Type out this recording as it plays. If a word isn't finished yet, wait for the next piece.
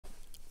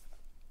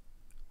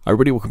Hi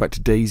everybody, welcome back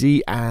to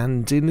DayZ,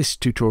 and in this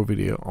tutorial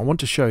video I want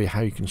to show you how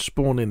you can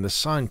spawn in the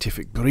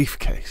Scientific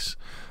Briefcase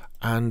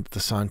and the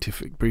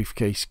Scientific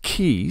Briefcase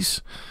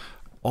keys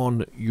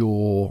on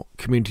your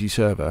community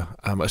server,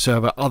 a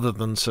server other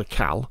than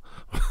Sakhal,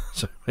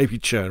 so maybe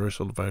Churner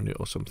or Livonia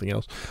or something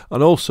else.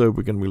 And also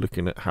we're going to be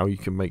looking at how you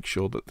can make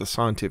sure that the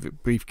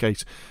Scientific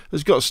Briefcase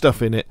has got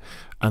stuff in it,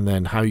 and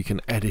then how you can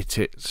edit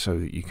it so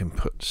that you can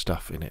put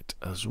stuff in it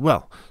as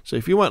well. So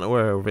if you weren't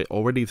aware of it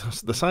already,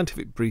 the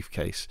Scientific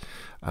Briefcase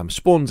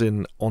spawns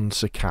in on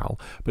Sakhal,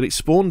 but it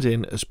spawns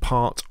in as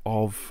part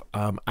of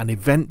an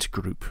event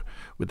group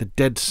with a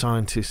dead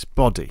scientist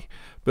body.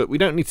 But we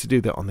don't need to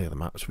do that on the other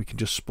maps. We can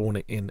just spawn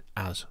it in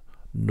as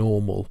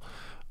normal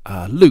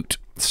loot.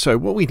 So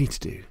what we need to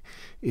do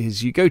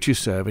is you go to your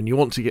server and you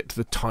want to get to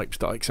the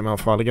types.xml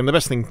file. Again, the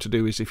best thing to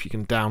do is if you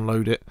can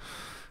download it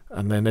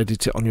and then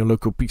edit it on your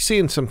local PC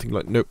in something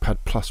like Notepad++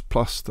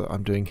 that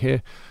I'm doing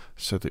here,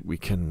 so that we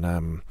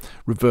can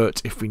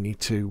revert if we need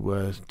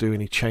to do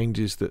any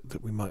changes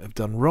that we might have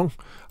done wrong.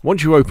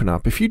 Once you open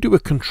up, if you do a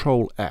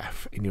Control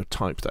F in your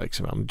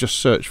types.xml and just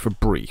search for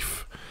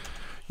brief,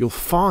 you'll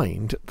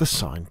find the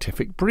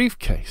Scientific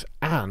Briefcase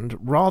and,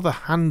 rather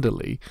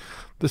handily,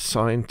 the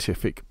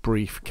Scientific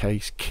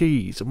Briefcase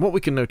keys. And what we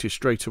can notice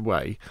straight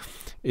away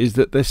is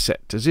that they're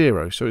set to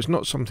 0, so it's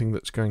not something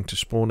that's going to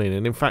spawn in.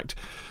 And in fact,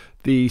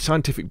 the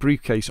Scientific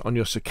Briefcase on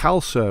your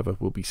Sakhal server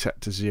will be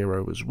set to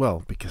 0 as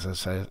well, because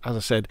as I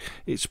said,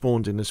 it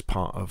spawns in as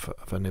part of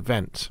an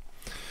event.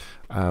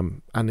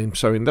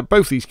 So in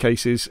both these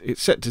cases,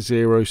 it's set to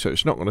 0, so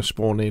it's not going to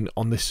spawn in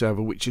on this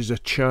server, which is a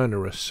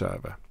churnerous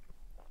server.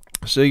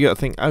 So you got to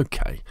think,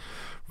 okay,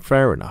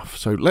 fair enough.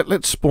 So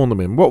let's spawn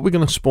them in. What we're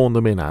going to spawn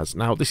them in as.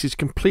 Now, this is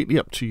completely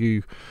up to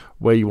you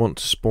where you want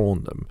to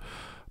spawn them.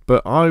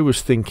 But I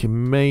was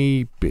thinking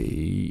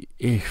maybe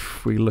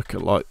if we look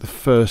at like the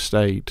first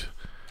aid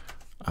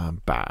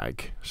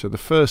bag. So the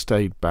first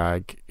aid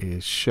bag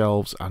is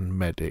shelves and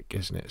medic,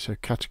 isn't it? So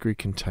category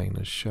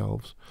containers,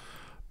 shelves,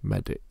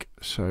 medic.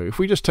 So if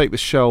we just take the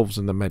shelves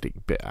and the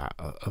medic bit out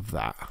of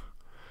that,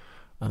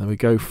 and then we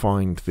go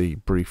find the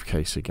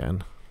briefcase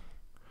again.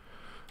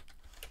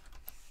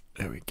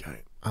 There we go.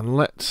 And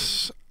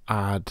let's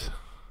add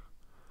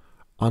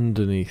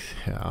underneath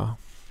here.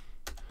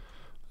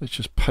 Let's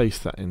just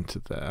paste that into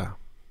there.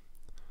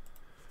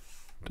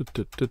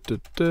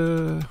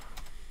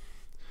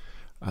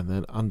 And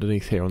then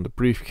underneath here on the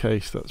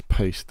briefcase, let's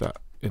paste that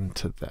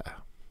into there.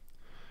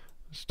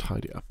 Let's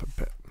tidy it up a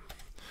bit.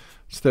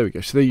 So there we go.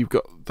 So there you've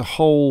got the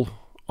whole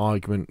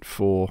argument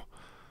for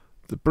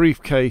the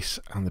briefcase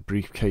and the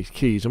briefcase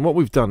keys. And what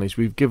we've done is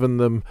we've given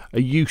them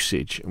a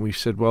usage, and we've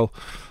said, well,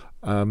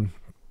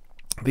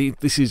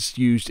 this is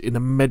used in a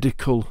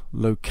medical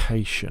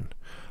location.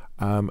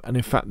 And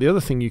in fact, the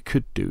other thing you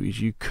could do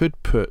is you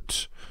could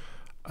put,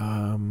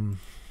 if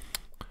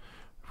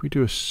we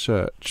do a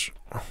search,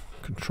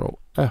 Control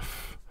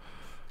F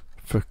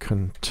for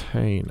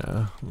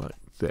container like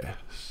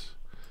this.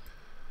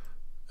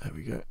 There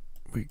we go.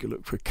 We can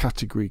look for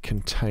category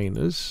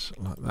containers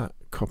like that,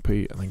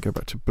 copy, and then go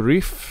back to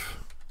brief,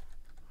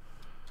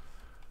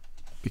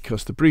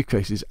 because the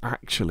briefcase is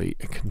actually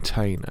a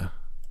container.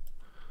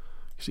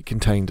 Because it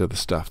contains other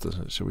stuff,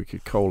 doesn't it? So we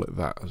could call it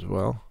that as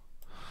well.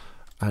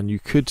 And you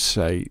could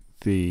say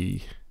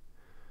the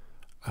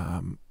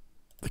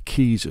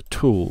keys are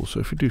tools. So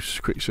if we do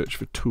a quick search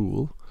for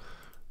tool,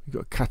 we've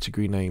got a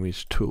category name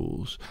is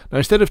tools. Now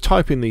instead of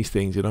typing these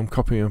things in, I'm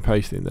copying and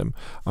pasting them.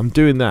 I'm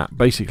doing that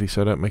basically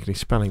so I don't make any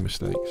spelling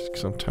mistakes,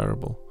 because I'm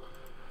terrible.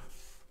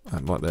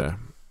 And like there,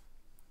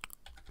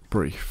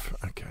 brief.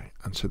 Okay,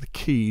 and so the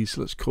keys,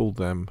 let's call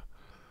them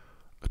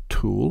a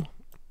tool.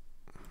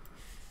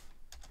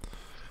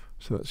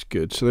 So that's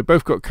good. So they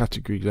both got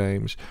category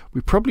names. We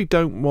probably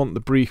don't want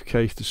the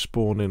briefcase to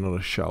spawn in on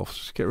a shelf, so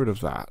let's get rid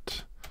of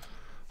that.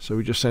 So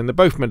we're just saying they're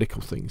both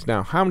medical things.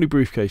 Now, how many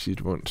briefcases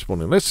do we want to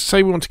spawn in? Let's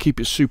say we want to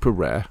keep it super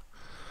rare.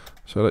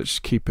 So let's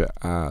keep it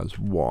as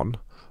 1.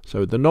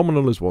 So the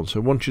nominal is 1, so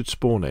 1 should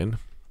spawn in.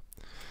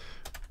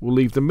 We'll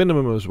leave the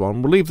minimum as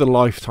 1. We'll leave the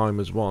lifetime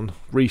as 1.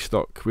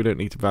 Restock, we don't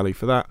need a value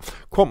for that.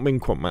 Quant min,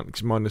 quant max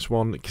is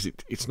 -1, because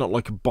it's not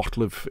like a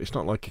bottle of, it's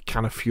not like a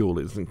can of fuel.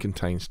 It doesn't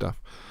contain stuff.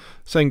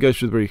 Same goes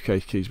for the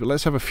briefcase keys, but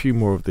let's have a few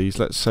more of these.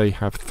 Let's say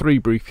have 3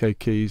 briefcase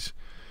keys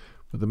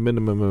with a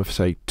minimum of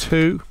say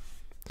 2.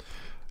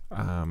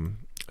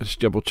 Let's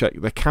double check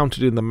they're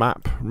counted in the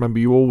map. Remember,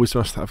 you always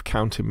must have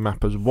counting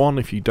map as 1.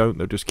 If you don't,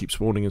 they'll just keep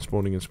spawning and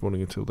spawning and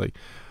spawning until they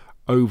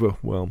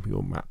overwhelm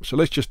your map. So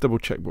let's just double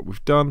check what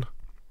we've done.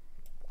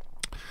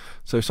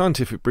 So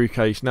Scientific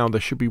Briefcase, now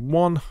there should be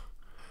 1,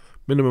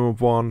 minimum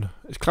of 1.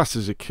 It's classed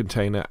as a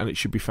container and it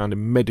should be found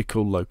in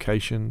medical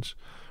locations.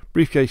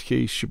 Briefcase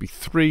keys should be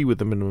 3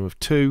 with a minimum of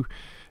 2.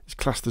 It's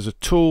classed as a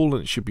tool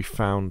and it should be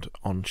found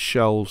on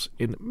shelves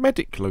in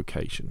medic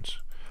locations.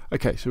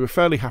 Okay, so we're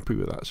fairly happy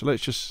with that. So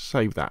let's just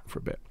save that for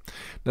a bit.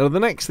 Now the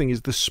next thing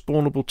is the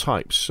spawnable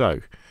types. So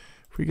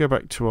if we go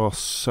back to our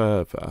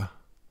server,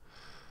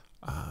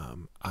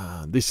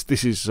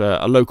 This is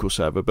a local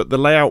server, but the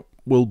layout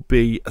will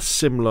be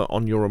similar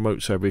on your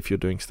remote server if you're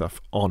doing stuff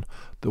on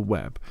the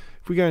web.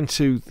 If we go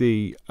into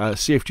the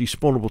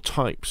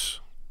cfgspawnabletypes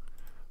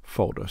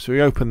folder, so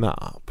we open that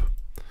up,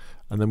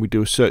 and then we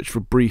do a search for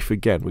brief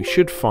again, we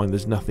should find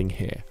there's nothing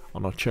here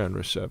on our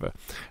churn server.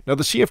 Now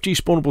the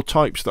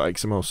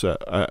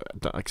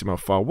cfgspawnabletypes.xml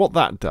file, what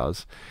that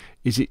does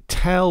is it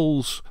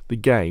tells the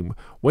game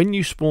when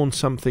you spawn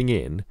something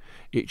in,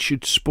 it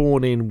should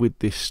spawn in with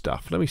this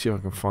stuff. Let me see if I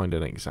can find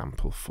an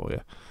example for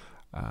you.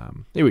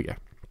 Here we go.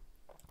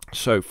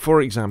 So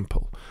for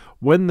example,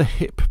 when the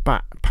hip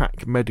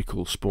backpack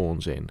medical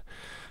spawns in,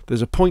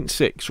 there's a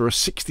 0.6 or a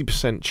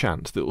 60%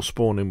 chance that it will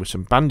spawn in with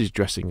some bandage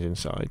dressings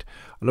inside,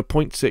 and a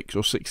 0.6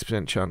 or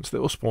 60% chance that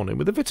it will spawn in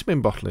with a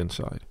vitamin bottle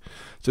inside.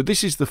 So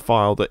this is the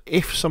file that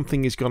if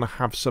something is going to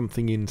have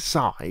something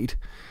inside,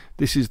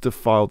 this is the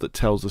file that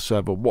tells the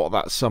server what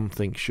that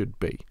something should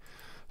be.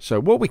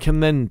 So what we can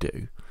then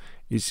do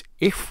is,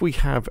 if we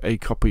have a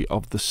copy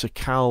of the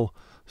Sakhal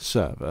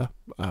server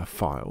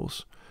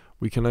files,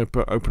 we can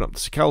open up the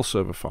Sakhal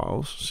server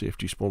files,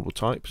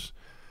 cfgspawnabletypes,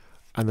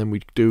 and then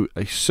we do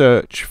a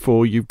search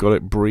for, you've got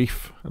it,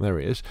 brief, and there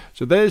it is.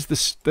 So there's the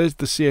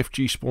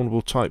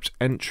cfgspawnabletypes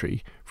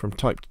entry from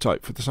type to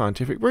type for the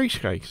scientific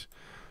briefcase.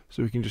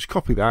 So we can just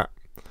copy that,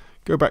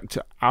 go back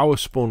to our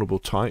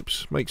spawnable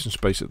types, make some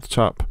space at the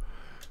top,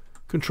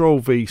 Control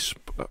V,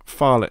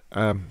 file it,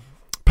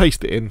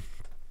 paste it in,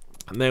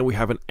 and there we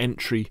have an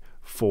entry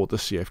for the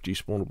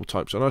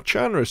cfgspawnabletypes on our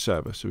churn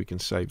server, so we can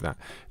save that.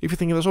 If you're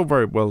thinking that's all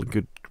very well and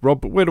good,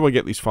 Rob, but where do I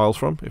get these files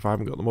from if I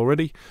haven't got them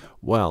already?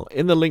 Well,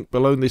 in the link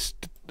below this,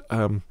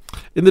 in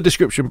the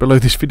description below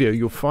this video,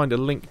 you'll find a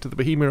link to the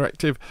Bohemia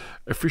Active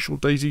official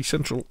DayZ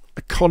Central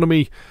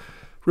Economy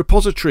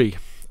repository,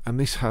 and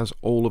this has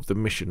all of the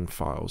mission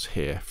files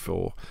here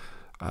for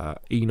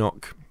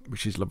Enoch,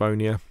 which is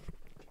Livonia.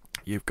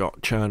 You've got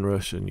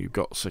Chernrus, and you've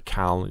got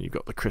Sakhal, and you've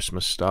got the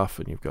Christmas stuff,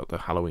 and you've got the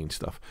Halloween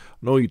stuff.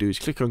 And all you do is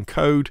click on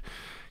code,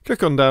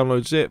 click on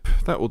download zip.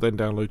 That will then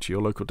download to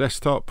your local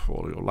desktop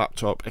or your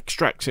laptop,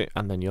 extracts it,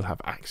 and then you'll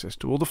have access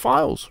to all the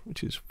files,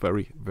 which is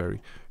very,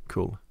 very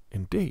cool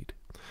indeed.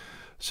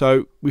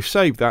 So we've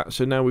saved that.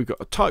 So now we've got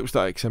a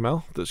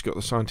types.xml that's got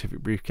the scientific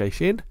briefcase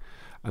in,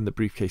 and the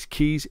briefcase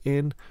keys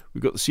in.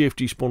 We've got the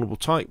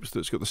cfgspawnabletypes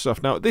that's got the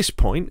stuff. Now at this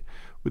point,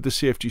 with the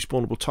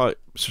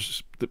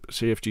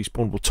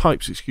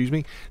cfgspawnabletypes, excuse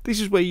me,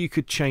 this is where you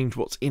could change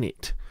what's in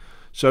it.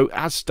 So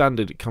as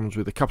standard, it comes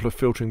with a couple of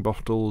filtering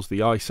bottles,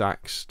 the eye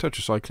sacs,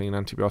 tetracycline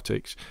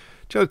antibiotics,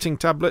 gelatin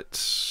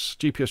tablets,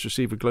 GPS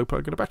receiver, glow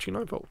plug, and a battery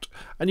 9V.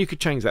 And you could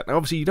change that. Now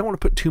obviously you don't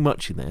want to put too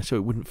much in there so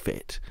it wouldn't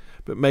fit,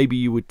 but maybe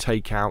you would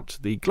take out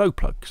the glow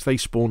plug, because they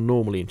spawn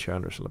normally in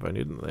Chernrus and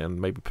Livonia, didn't they? And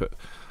maybe put,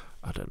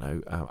 I don't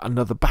know,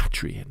 another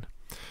battery in.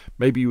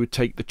 Maybe you would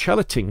take the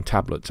gelatin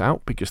tablets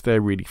out, because they're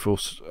really for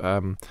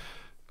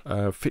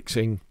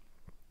fixing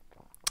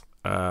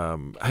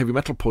heavy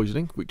metal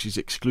poisoning, which is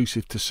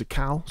exclusive to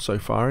Sakhal so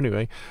far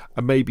anyway.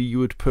 And maybe you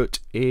would put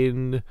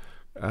in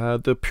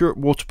the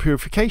water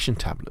purification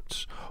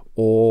tablets,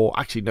 or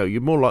actually no, you're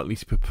more likely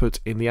to put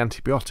in the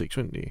antibiotics,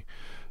 wouldn't you?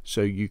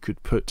 So you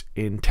could put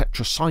in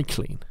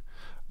tetracycline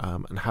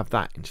and have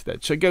that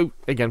instead. So go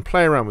again,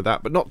 play around with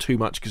that, but not too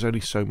much, because only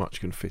so much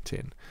can fit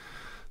in.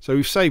 So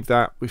we've saved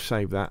that,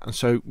 and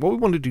so what we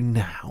want to do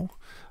now,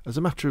 as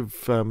a matter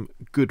of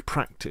good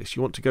practice,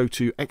 you want to go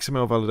to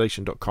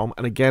xmlvalidation.com,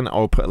 and again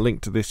I'll put a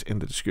link to this in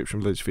the description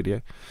of this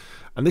video,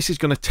 and this is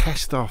going to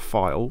test our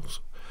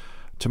files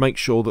to make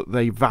sure that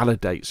they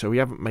validate, so we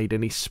haven't made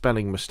any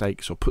spelling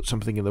mistakes or put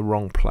something in the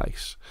wrong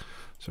place.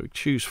 So we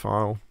choose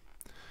file,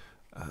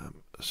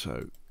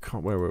 so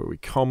where were we?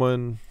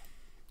 Common,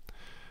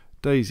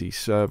 DayZ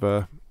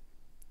server,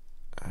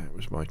 it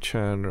was my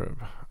churn,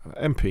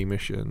 MP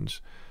missions,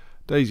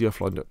 DayZ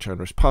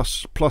offline.churners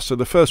plus. So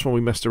the first one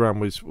we messed around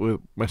with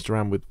was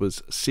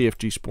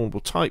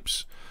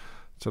cfgspawnabletypes.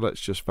 So let's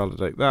just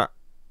validate that.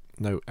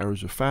 No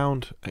errors were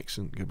found.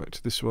 Excellent. Go back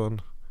to this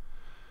one.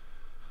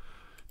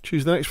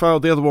 Choose the next file.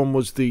 The other one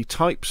was the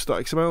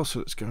types.xml. So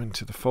let's go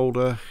into the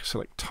folder,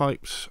 select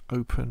types,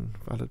 open,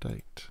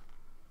 validate.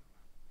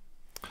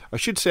 I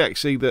should say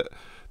actually that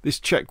this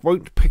check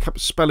won't pick up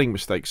spelling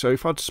mistakes. So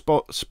if I'd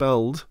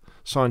spelled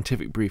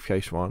Scientific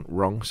Briefcase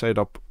wrong, say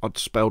I'd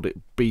spelled it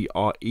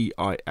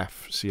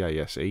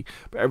BREIFCASE,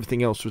 but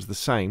everything else was the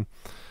same,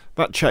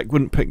 that check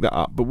wouldn't pick that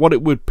up. But what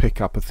it would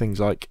pick up are things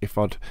like if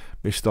I'd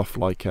missed off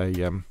like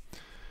a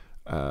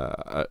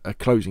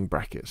closing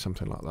bracket,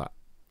 something like that.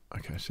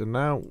 Okay, so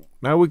now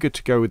we're good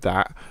to go with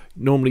that.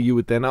 Normally you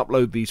would then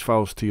upload these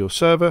files to your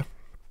server,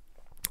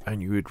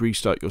 and you would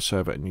restart your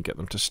server and you get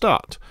them to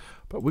start.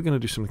 But we're going to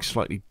do something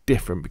slightly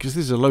different, because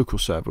this is a local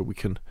server. We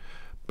can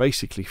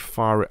basically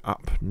fire it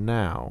up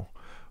now.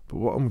 But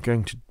what I'm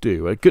going to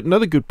do,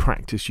 another good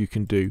practice you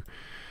can do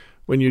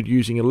when you're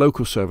using a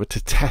local server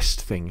to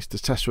test things, to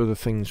test whether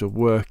things are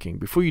working,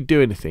 before you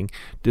do anything,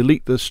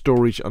 delete the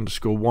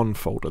storage_1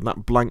 folder, and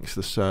that blanks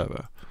the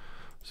server.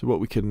 So what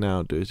we can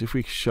now do is, if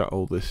we shut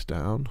all this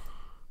down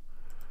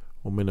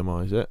or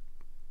minimize it,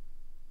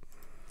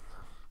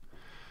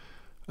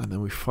 And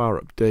then we fire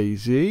up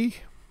DayZ.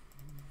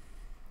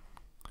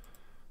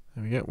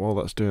 There we go. While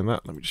that's doing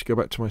that, let me just go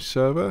back to my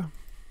server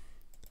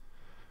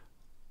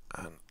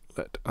and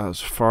let us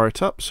fire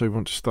it up. So we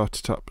want to start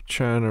it up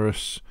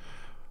generous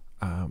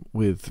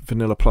with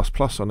vanilla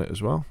 ++ on it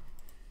as well.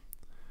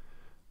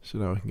 So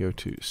now I can go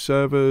to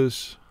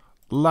servers,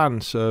 LAN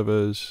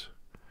servers,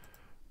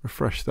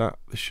 refresh that.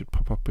 This should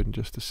pop up in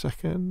just a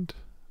second.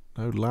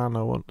 No LAN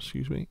I want,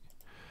 excuse me.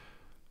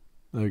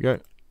 There we go.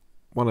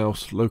 One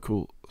else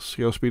local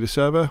scale speeder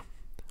server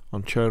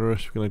on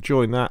Chernarus. We're going to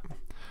join that.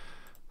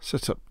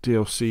 Set up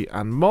DLC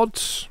and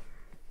mods.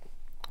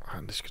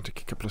 And it's going to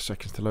take a couple of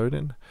seconds to load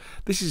in.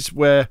 This is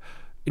where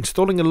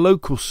installing a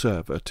local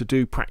server to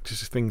do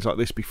practice things like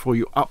this before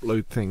you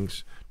upload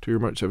things to your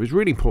remote server is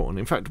really important.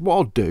 In fact, what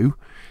I'll do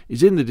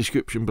is in the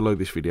description below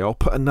this video, I'll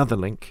put another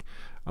link,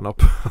 and I'll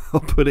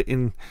put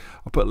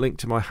a link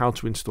to my how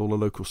to install a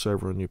local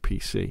server on your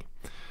PC.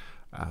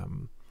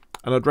 And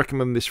I'd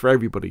recommend this for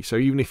everybody. So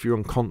even if you're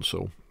on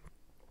console,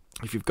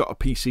 if you've got a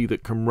PC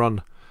that can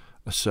run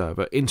a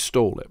server,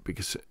 install it,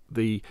 because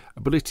the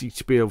ability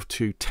to be able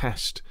to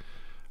test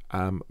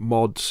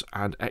mods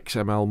and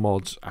XML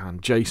mods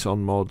and JSON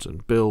mods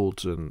and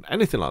builds and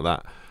anything like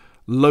that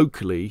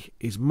locally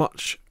is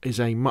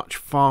a much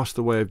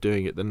faster way of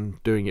doing it than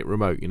doing it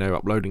remote. You know,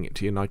 uploading it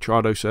to your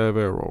Nitrado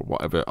server or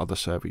whatever other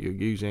server you're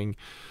using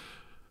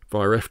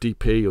via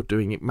FTP, or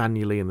doing it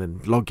manually and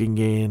then logging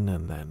in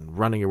and then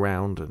running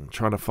around and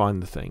trying to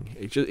find the thing.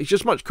 It's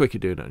just much quicker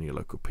doing it on your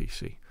local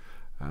PC.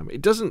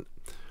 It doesn't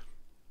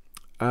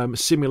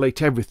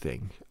simulate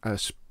everything.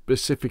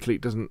 Specifically,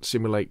 it doesn't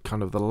simulate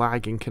kind of the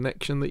lagging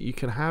connection that you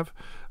can have,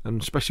 and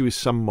especially with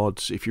some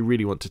mods, if you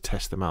really want to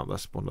test them out,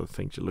 that's one of the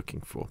things you're looking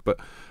for. But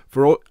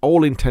for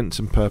all intents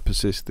and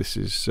purposes, this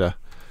is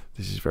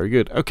very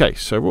good. Okay,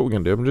 so what we're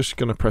going to do, I'm just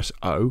going to press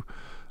O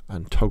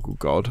and toggle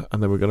God,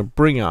 and then we're going to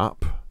bring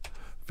up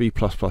v++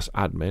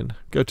 admin,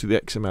 go to the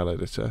XML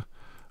editor,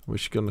 we're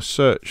just going to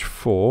search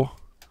for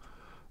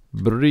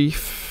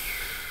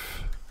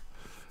brief.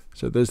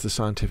 So there's the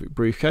Scientific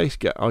Briefcase,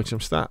 get item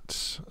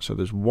stats. So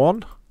there's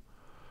one.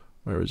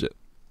 Where is it?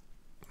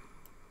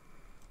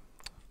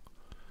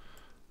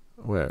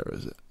 Where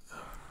is it? Are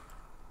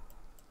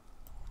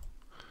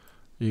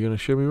you going to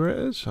show me where it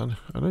is? I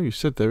know you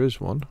said there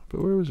is one,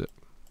 but where is it?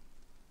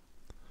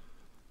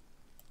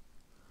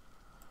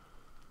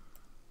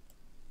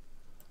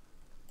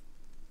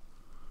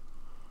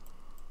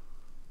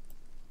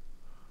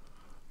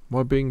 Am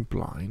I being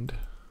blind?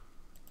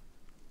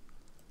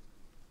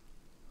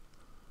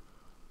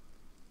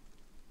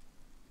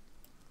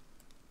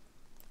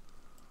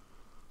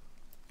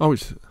 Oh,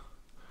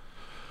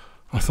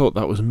 I thought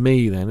that was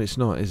me then. It's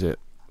not, is it?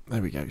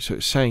 There we go. So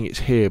it's saying it's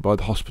here by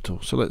the hospital.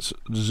 So let's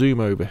zoom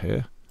over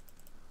here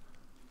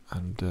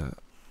and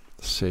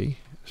see.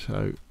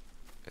 So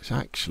it's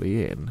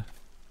actually in.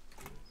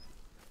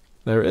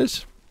 There it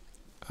is.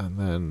 And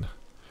then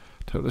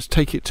let's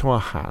take it to our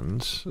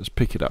hands. Let's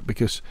pick it up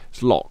because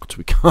it's locked.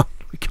 We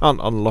can't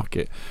unlock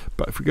it.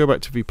 But if we go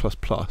back to v++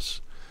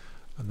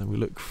 and then we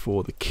look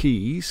for the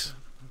keys,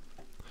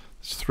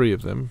 there's 3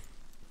 of them.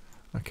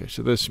 Okay,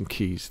 so there's some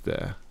keys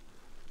there.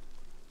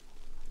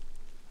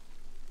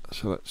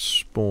 So let's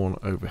spawn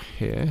over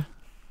here.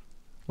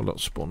 Well, not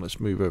spawn, let's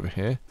move over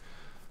here.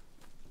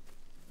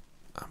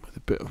 And with a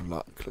bit of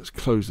luck, let's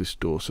close this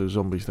door so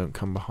zombies don't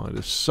come behind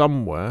us.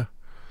 Somewhere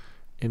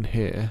in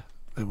here,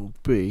 there will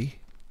be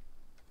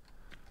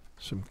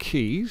some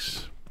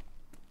keys.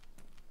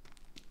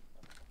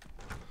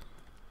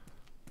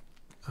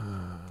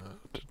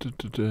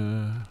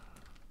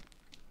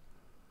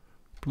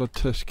 Blood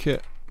test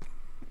kit.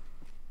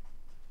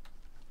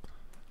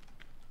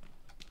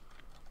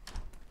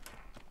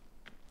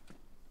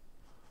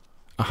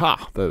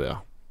 Aha, there they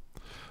are.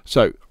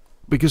 So,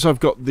 because I've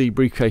got the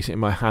briefcase in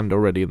my hand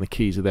already and the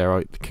keys are there,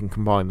 I can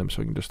combine them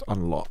so I can just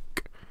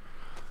unlock.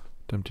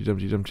 Dumpty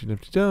dumpty dumpty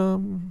dumpty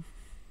dum.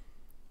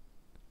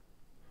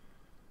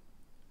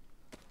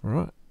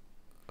 Alright.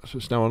 So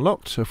it's now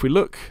unlocked. So if we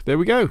look, there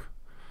we go.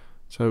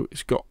 So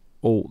it's got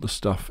all the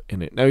stuff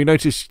in it. Now you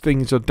notice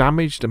things are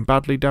damaged and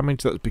badly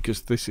damaged. That's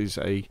because this is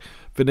a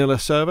vanilla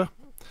server.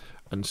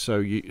 And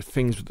so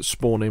things that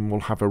spawn in will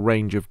have a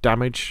range of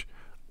damage.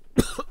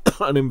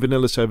 And in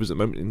vanilla servers at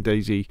the moment in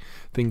DayZ,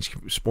 things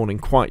can spawn in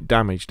quite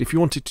damaged. If you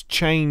wanted to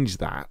change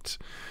that,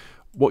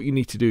 what you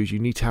need to do is you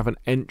need to have an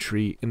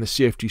entry in the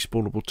CFG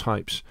spawnable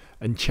types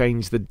and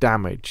change the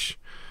damage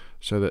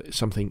so that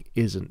something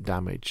isn't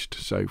damaged.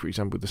 So for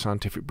example, with the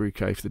Scientific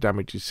Briefcase, the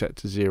damage is set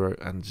to 0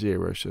 and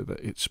 0 so that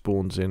it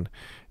spawns in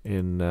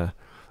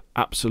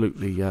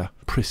absolutely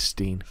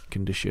pristine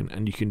condition.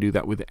 And you can do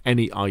that with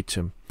any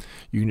item.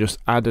 You can just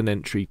add an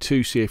entry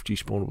to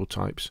CFG spawnable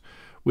types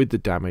with the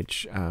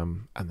damage,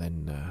 and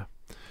then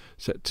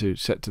set to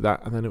that,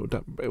 and then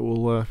it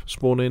will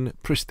spawn in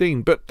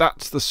pristine. But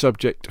that's the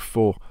subject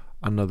for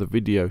another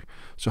video.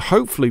 So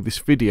hopefully this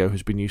video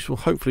has been useful.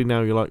 Hopefully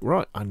now you're like,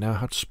 right, I know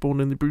how to spawn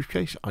in the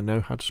briefcase, I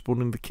know how to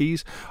spawn in the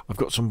keys. I've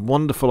got some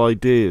wonderful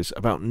ideas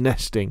about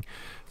nesting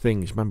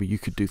things. Remember, you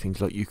could do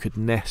things like you could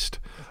nest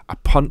a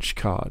punch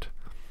card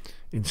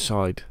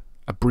inside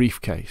a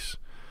briefcase,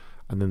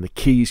 and then the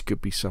keys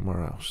could be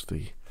somewhere else.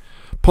 The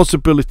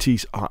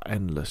possibilities are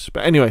endless.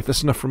 But anyway,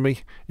 that's enough from me.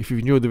 If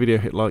you've enjoyed the video,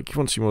 hit like. If you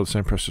want to see more of the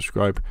same, press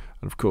subscribe,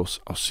 and of course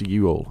I'll see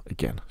you all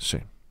again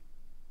soon.